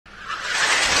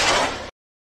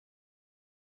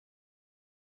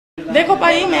देखो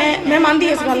भाई मैं मानती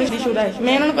इस गल शुदा है,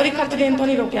 मैं इन्होंने कभी खर्च देने तो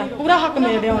नहीं रोकया, पूरा हक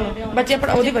मिल रहा उन्हें। बच्चे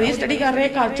ओदी वधिया स्टडी कर रहे,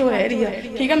 घर चो रह रही है,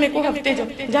 ठीक है। मेरे को हफ्ते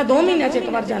च या 2 महीनों च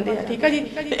एक बार जाते हैं, ठीक है जी।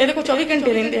 ये को 24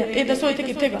 घंटे रेंदे हैं, ये दसो इत्थे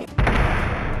कित्थे गल।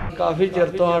 काफ़ी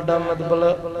चिर तो साडा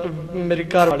मतलब मेरी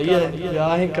घर वाली है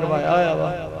विआह ही करवाया होया वा,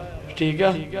 ठीक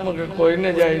है, मगर कोई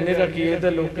नजायज़ नहीं रखी है तो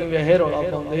लोग वैसे रौला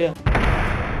पाउंदे आ।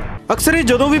 अक्सर ही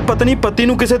जदों भी पत्नी पति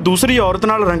नूं किसी दूसरी औरत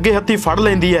नाल रंगे हत्थी फड़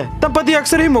लैंदी है तां पति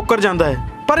अक्सर ही मुकर जांदा है,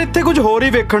 पर इत्थे कुछ होर ही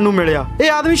वेखण नूं मिलिया।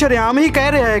 यह आदमी शरेआम ही कह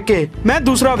रहा है कि मैं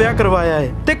दूसरा विआह करवाया है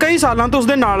ते कई सालों तो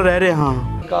उसदे नाल रह रहा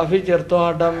हां। काफ़ी चिर तो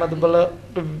साडा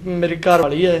मतलब मेरी घर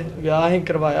वाली है विआह ही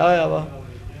करवाया होया वा,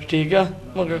 ठीक है,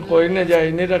 मगर कोई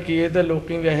नजायज़ नहीं रखी है तो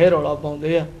लोग वैसे रौला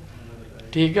पाउंदे आ,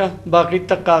 ठीक है। बाकी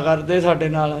धक्का करते साडे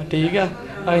नाल, ठीक है।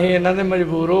 असीं इन्हां दे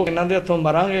मजबूर हो इन्हां दे हत्थों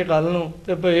मरांगे कल नूं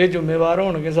ते ये जिम्मेवार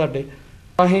होणगे साडे।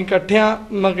 असीं इकट्ठे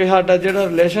मगर साडा जिहड़ा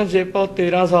रिलेशनशिप आ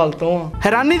 13 साल तो आ।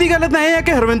 हैरानी की गल तां इह है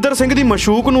कि हरविंदर सिंह दी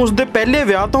मशूक नूं उसदे पहले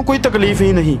विआह तो कोई तकलीफ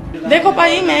ही नहीं। देखो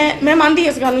भाई मैं मानती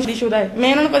इस गल शुदा है,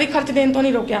 मैं इन्होंने कभी खर्च देने तो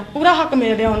नहीं रोकया, पूरा हक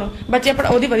मिल रहा उन्हें। बच्चे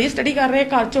ओदी वधिया स्टडी कर रहे,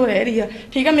 घर चो रह रही है,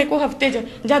 ठीक है। मेरे को हफ्ते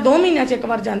च या 2 महीनों च एक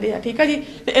बार जाते हैं, ठीक है जी।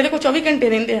 ये को 24 घंटे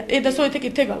रेंदे हैं, ये दसो इत्थे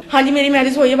कित्थे गल। हाँ जी, मेरी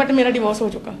मैरिज हुई है बट मेरा डिवोर्स हो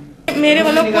चुका। मेरे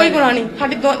वालों कोई गुनाह नहीं,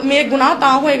 साडी मेरे गुनाह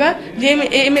तां होएगा जे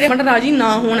मेरे हस्बैंड राजी ना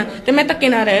होण ते मैं धक्के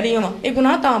नाल रह रही हां, ये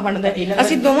गुनाह तां बनदा है।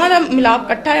 ਅਸੀਂ ਦੋਵਾਂ ਦਾ ਮਿਲਾਪ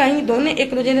ਇਕੱਠਾ ਹੈ, ਅਸੀਂ ਦੋਨੇ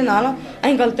ਇੱਕ ਦੂਜੇ ਦੇ ਨਾਲ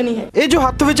ਅਸੀਂ ਗਲਤ ਨਹੀਂ ਹੈ। ਇਹ ਜੋ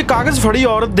ਹੱਥ ਵਿੱਚ ਕਾਗਜ਼ ਫੜੀ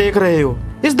ਔਰਤ ਦੇਖ ਰਹੇ ਹੋ,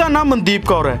 ਇਸ ਦਾ ਨਾਮ ਮਨਦੀਪ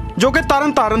ਕੌਰ ਹੈ, ਜੋ ਕਿ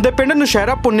ਤਰਨਤਾਰਨ ਦੇ ਪਿੰਡ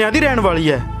ਨੁਸ਼ਹਿਰਾ ਪੁੰਨਿਆ ਦੀ ਰਹਿਣ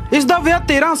ਵਾਲੀ ਹੈ। ਇਸ ਦਾ ਵਿਆਹ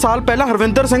 13 ਸਾਲ ਪਹਿਲਾਂ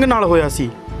ਹਰਵਿੰਦਰ ਸਿੰਘ ਨਾਲ ਹੋਇਆ ਸੀ।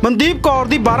 ਮਨਦੀਪ ਕੌਰ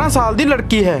ਦੀ 12 ਸਾਲ ਦੀ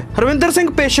ਲੜਕੀ ਹੈ। ਹਰਵਿੰਦਰ ਸਿੰਘ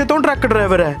ਪੇਸ਼ੇ ਤੋਂ ਟਰੱਕ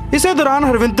ਡਰਾਈਵਰ ਹੈ। ਇਸੇ ਦੌਰਾਨ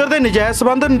ਹਰਵਿੰਦਰ ਦੇ ਨਜਾਇਜ਼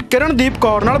ਸੰਬੰਧ ਕਿਰਨਦੀਪ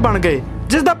ਕੌਰ ਨਾਲ ਬਣ ਗਏ,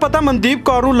 जिस दा पता मनदीप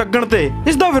कौर नूं लगण ते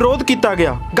इस दा विरोध किया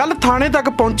गया। गल थाणे तक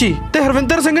पहुंची ते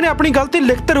हरविंदर सिंह ने अपनी गलती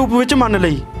लिखत रूप विच मान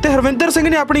लई ते हरविंदर सिंह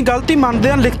ने अपनी गलती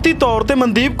मनदिआं लिखती तौर ते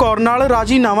मनदीप कौर नाल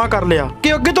राजीनामा कर लिया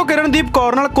कि अगे तो किरणदीप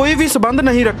कौर नाल कोई भी संबंध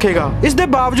नहीं रखेगा। इस दे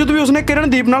बावजूद भी उसने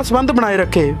किरणदीप नाल संबंध बनाए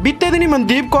रखे। बीते दिन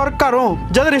मनदीप कौर घरों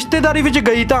जद रिश्तेदारी विच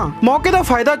गई तां मौके दा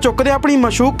फायदा चुकदे अपनी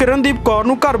मशूक किरणदीप कौर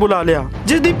नूं घर बुला लिया,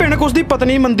 जिस दी भिणक उसदी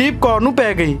पत्नी मनदीप कौर नूं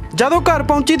पै गई। जदों घर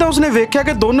पहुंची तां उसने वेख्या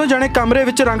कि दोनों जणे कमरे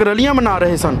विच रंग रलियां मना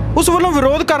रहे सन। उस ਵੱਲੋਂ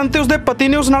विरोध करन ते उसदे पति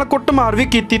ने उस नाल कुੱਟਮਾਰ भी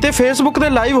कीती ते फेसबुक ते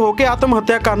लाइव होके आत्म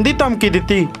हत्या करन दी धमकी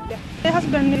दित्ती।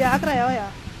 हसबैंड ने विआह कराया होया,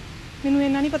 मैनूं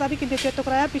इन्ना नहीं पता भी किन्ने चिर तो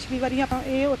कराया। पिछली वारी आपां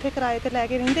ये उत्थे किराए ते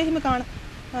लैके रहिंदे सी मकान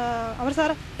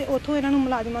ਅੰਮ੍ਰਿਤਸਰ ਤੇ ਉੱਥੋਂ ਇਹਨਾਂ ਨੂੰ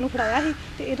ਮੁਲਾਜ਼ਮਾਂ ਨੂੰ ਫੜਾਇਆ ਸੀ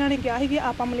ਤੇ ਇਹਨਾਂ ਨੇ ਕਿਹਾ ਸੀ ਕਿ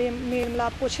ਆਪਾਂ ਮੇਲ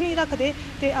ਮਿਲਾਪ ਕੁਛ ਨਹੀਂ ਰੱਖਦੇ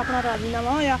ਤੇ ਆਪਣਾ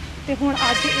ਰਾਜ਼ੀਨਾਮਾ ਹੋਇਆ। ਤੇ ਹੁਣ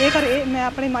ਅੱਜ ਇਹ ਘਰੇ ਮੈਂ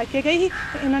ਆਪਣੇ ਮਾਇਕੇ ਗਈ ਸੀ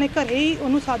ਤੇ ਇਹਨਾਂ ਨੇ ਘਰੇ ਹੀ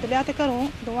ਉਹਨੂੰ ਸੱਦ ਲਿਆ ਤੇ ਘਰੋਂ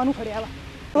ਦੋਵਾਂ ਨੂੰ ਫੜਿਆ ਵਾ।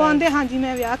 ਉਹ ਆਂਦੇ ਹਾਂਜੀ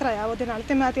मैं ਵਿਆਹ ਕਰਾਇਆ ਉਹਦੇ ਨਾਲ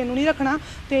ਤੇ ਮੈਂ ਤੈਨੂੰ ਨਹੀਂ ਰੱਖਣਾ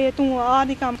ਤੇ ਤੂੰ ਆਹ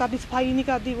ਨਹੀਂ ਕੰਮ ਕਰਦੀ, ਸਫਾਈ ਨਹੀਂ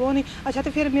ਕਰਦੀ, ਉਹ ਨਹੀਂ। ਅੱਛਾ ਤੇ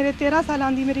ਫਿਰ ਮੇਰੇ 13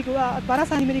 ਸਾਲਾਂ ਦੀ ਮੇਰੀ 12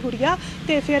 ਸਾਲ ਦੀ ਮੇਰੀ ਗੁੜੀਆ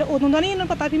ਤੇ ਫਿਰ ਉਦੋਂ ਦਾ ਨਹੀਂ ਇਹਨਾਂ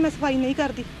ਨੂੰ ਪਤਾ ਵੀ ਮੈਂ ਸਫਾਈ ਨਹੀਂ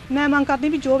ਕਰਦੀ। ਮੈਂ ਮੰਗ ਕਰਦੀ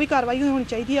ਵੀ ਜੋ ਵੀ ਕਾਰਵਾਈ ਹੋਣੀ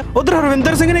ਚਾਹੀਦੀ ਆ। ਉਧਰ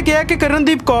ਹਰਵਿੰਦਰ ਸਿੰਘ ਨੇ ਕਿਹਾ ਕਿ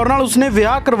ਕਿਰਨਦੀਪ ਕੌਰ ਨਾਲ ਉਸਨੇ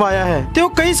ਵਿਆਹ ਕਰਵਾਇਆ ਹੈ ਤੇ ਉਹ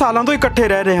ਕਈ ਸਾਲਾਂ ਤੋਂ ਇਕੱਠੇ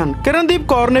ਰਹਿ ਰਹੇ ਹਨ। ਕਿਰਨਦੀਪ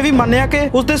ਕੌਰ ਨੇ ਵੀ ਮੰਨਿਆ ਕਿ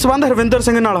ਉਸਦੇ ਸਬੰਧ ਹਰਵਿੰਦਰ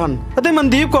ਸਿੰਘ ਨਾਲ ਹਨ ਅਤੇ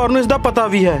ਮਨਦੀਪ ਕੌਰ ਨੂੰ ਇਸ ਦਾ ਪਤਾ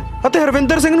ਵੀ ਹੈ ਅਤੇ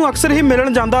ਹਰਵਿੰਦਰ ਸਿੰਘ ਨੂੰ ਅਕਸਰ ਹੀ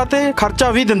ਮਿਲਣ ਜਾਂਦਾ ਤੇ ਖਰਚਾ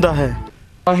ਵੀ ਦਿੰਦਾ ਹੈ।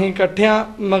 ਅਸੀਂ ਇਕੱਠੇ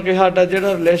ਮगर ਸਾਡਾ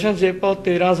ਜਿਹੜਾ ਰਿਲੇਸ਼ਨਸ਼ਿਪ ਆ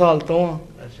 13 ਸਾਲ ਤੋਂ ਆ,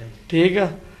 ਠੀਕ ਆ।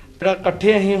 ਜਿਹੜਾ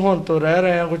ਇਕੱਠੇ ਅਸੀਂ ਹੁਣ ਤੋਂ ਰਹਿ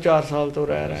ਰਹੇ ਹਾਂ, ਕੋਈ 4 ਸਾਲ ਤੋਂ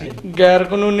ਰਹਿ ਰਹੇ ਹਾਂ। ਗੈਰ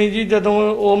ਕਾਨੂੰਨੀ ਜੀ ਜਦੋਂ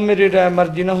ਉਹ ਮੇਰੀ ਰਾਏ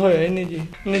ਮਰਜ਼ੀ ਨਾਲ ਹੋਇਆ ਹੀ ਨਹੀਂ ਜੀ।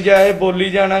 ਨਜਾਇਜ਼ ਬੋਲੀ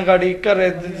ਜਾਣਾ, ਗਾੜੀ ਘਰੇ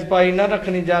ਸਫਾਈ ਨਾ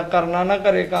ਰੱਖਣੀ ਜਾਂ ਕਰਨਾ ਨਾ,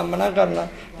 ਘਰੇ ਕੰਮ ਨਾ ਕਰਨਾ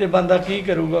ਤੇ ਬੰਦਾ ਕੀ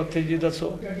ਕਰੂਗਾ ਉੱਥੇ ਜੀ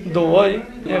ਦੱਸੋ। 2 ਆ ਜੀ,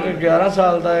 ਇੱਕ 11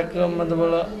 ਸਾਲ ਦਾ, ਇੱਕ ਮਤਲਬ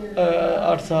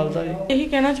 8 ਸਾਲ ਦਾ ਜੀ। ਇਹੀ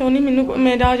ਕਹਿਣਾ ਚਾਹੁੰਦੀ, ਮੈਨੂੰ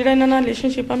ਮੇਰਾ ਜਿਹੜਾ ਇਹਨਾਂ ਨਾਲ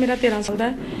ਰਿਲੇਸ਼ਨਸ਼ਿਪ ਆ ਮੇਰਾ 13 ਸਾਲ ਦਾ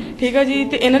ਹੈ, ਠੀਕ ਹੈ ਜੀ।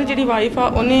 ਤੇ ਇਹਨਾਂ ਦੀ ਜਿਹੜੀ ਵਾਈਫ ਆ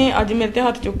ਉਹਨੇ ਅੱਜ ਮੇਰੇ ਤੇ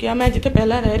ਹੱਥ ਚੁੱਕਿਆ। ਮੈਂ ਜਿੱਥੇ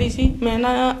ਪਹਿਲਾਂ ਰਹਿ ਰਹੀ ਸੀ, ਮੈਂ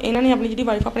ਇਹਨਾਂ ਨੇ ਆਪਣੀ ਜਿਹੜੀ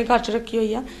ਵਾਈਫ ਆਪਣੇ ਘਰ 'ਚ ਰੱਖੀ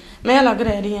ਹੋਈ ਆ, ਮੈਂ ਅਲੱਗ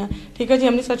ਰਹਿ ਰਹੀ ਹਾਂ, ਠੀਕ ਹੈ ਜੀ,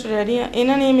 ਅੰਮ੍ਰਿਤਸਰ 'ਚ ਰਹਿ ਰਹੀ ਹਾਂ।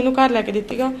 ਇਹਨਾਂ ਨੇ ਮੈਨੂੰ ਘਰ ਲੈ ਕੇ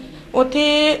ਦਿੱਤੀਗਾ। ਉੱਥੇ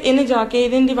ਇਹਨੇ ਜਾ ਕੇ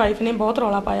ਇਹਦੀ ਵਾਈਫ ਨੇ ਬਹੁਤ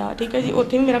ਰੌਲਾ ਪਾਇਆ, ਠੀਕ ਹੈ ਜੀ।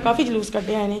 ਉੱਥੇ ਵੀ ਮੇਰਾ ਕਾਫੀ ਜਲੂਸ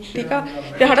ਕੱਢਿਆ ਇਹਨੇ, ਠੀਕ ਆ।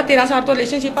 ਤੇ ਸਾਡਾ 13 ਸਾਲ ਤੋਂ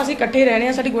ਰਿਲੇਸ਼ਨਸ਼ਿਪ, ਅਸੀਂ ਇਕੱਠੇ ਰਹਿ ਰਹੇ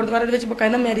ਹਾਂ। ਸਾਡੀ ਗੁਰਦੁਆਰੇ ਦੇ ਵਿੱਚ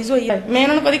ਬਕਾਇਦਾ ਮੈਰਿਜ ਹੋਈ ਹੈ। ਮੈਂ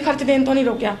ਇਹਨਾਂ ਨੂੰ ਕਦੀ ਖਰਚ ਦੇਣ ਤੋਂ ਨਹੀਂ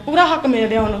ਰੋਕਿਆ, ਪੂਰਾ ਹੱਕ ਮਿਲ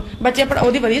ਰਿਹਾ ਉਹਨੂੰ। ਬੱਚੇ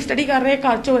ਉਹਦੀ ਵਧੀਆ ਸਟੱਡੀ ਕਰ ਰਹੇ,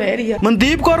 ਘਰ 'ਚੋਂ ਰਹਿ ਰਹੀ ਹੈ।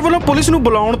 ਮਨਦੀਪ ਕੌਰ ਵੱਲੋਂ ਪੁਲਿਸ ਨੂੰ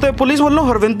ਬੁਲਾਉਣ ਤੇ ਪੁਲਿਸ ਵੱਲੋਂ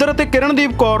ਹਰਵਿੰਦਰ ਅਤੇ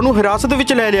ਕਿਰਨਦੀਪ ਕੌਰ ਨੂੰ ਹਿਰਾਸਤ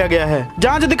ਵਿੱਚ ਲੈ ਲਿਆ ਗਿਆ ਹੈ।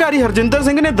 ਜਾਂਚ ਅਧਿਕਾਰੀ ਹਰਜਿੰਦਰ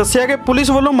ਸਿੰਘ ਨੇ ਦੱਸਿਆ ਕਿ ਪੁਲਿਸ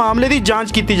ਵੱਲੋਂ ਮਾਮਲੇ ਦੀ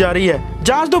ਜਾਂਚ ਕੀਤੀ ਜਾ ਰਹੀ ਹੈ।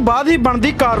 ਜਾਂਚ ਤੋਂ ਬਾਅਦ ਹੀ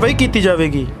ਬਣਦੀ ਕਾਰਵਾਈ ਕੀਤੀ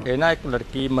ਜਾਵੇਗੀ। ਇਹ ਨਾ ਇੱਕ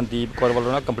ਲੜਕੀ ਮਨਦੀਪ ਕੌਰ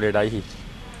ਵੱਲੋਂ ਨਾ ਕੰਪਲੇਂਟ ਆਈ ਸੀ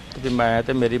ਕਿ ਮੈਂ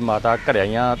ਤੇ ਮੇਰੀ ਮਾਤਾ ਘਰੇ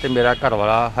ਆਈਆਂ ਤੇ ਮੇਰਾ ਘਰ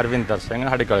ਵਾਲਾ ਹਰਵਿੰਦਰ ਸਿੰਘ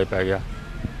ਸਾਡੇ ਗਲੇ ਪੈ ਗਿਆ।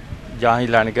 ਜਾਂ ਹੀ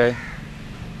ਲੈਣ ਗਏ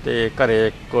ਤੇ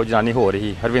ਘਰੇ ਕੋਈ ਜਨਾਨੀ ਹੋ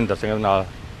ਰਹੀ ਹਰਵਿੰਦਰ ਸਿੰਘ ਨਾਲ,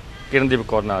 ਕਿਰਨਦੀਪ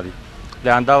ਕੌਰ ਨਾਲ ਦੀ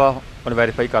ਲਿਆਂਦਾ ਵਾ। ਹੁਣ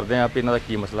ਵੈਰੀਫਾਈ ਕਰਦੇ ਹਾਂ ਵੀ ਇਹਨਾਂ ਦਾ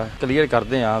ਕੀ ਮਸਲਾ ਹੈ, ਕਲੀਅਰ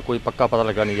ਕਰਦੇ ਹਾਂ। ਕੋਈ ਪੱਕਾ ਪਤਾ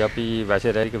ਲੱਗਾ ਨਹੀਂ ਗਾ ਵੀ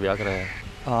ਵੈਸੇ ਰਹਿ ਕੇ ਵਿਆਹ ਕਰਾਇਆ।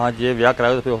 ਹਾਂ, ਜੇ ਵਿਆਹ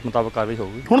ਕਰਾਇਆ ਤਾਂ ਫਿਰ ਉਸ ਮੁਤਾਬਕ ਕਾਰਵਾਈ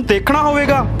ਹੋਊਗੀ। ਹੁਣ ਦੇਖਣਾ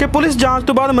ਹੋਵੇਗਾ ਕਿ ਪੁਲਿਸ ਜਾਂਚ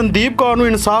ਤੋਂ ਬਾਅਦ ਮਨਦੀਪ ਕੌਰ ਨੂੰ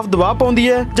ਇਨਸਾਫ ਦਿਵਾ ਪਾਉਂਦੀ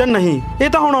ਹੈ ਜਾਂ ਨਹੀਂ। ਇਹ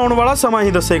ਤਾਂ ਹੁਣ ਆਉਣ ਵਾਲਾ ਸਮਾਂ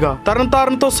ਹੀ ਦੱਸੇਗਾ।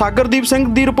 ਤਰਨਤਾਰਨ ਤੋਂ ਸਾਗਰਦੀਪ ਸਿੰਘ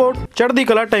ਦੀ ਰਿਪੋਰਟ, ਚੜ੍ਹਦੀ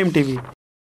ਕਲਾ ਟਾਈਮ TV।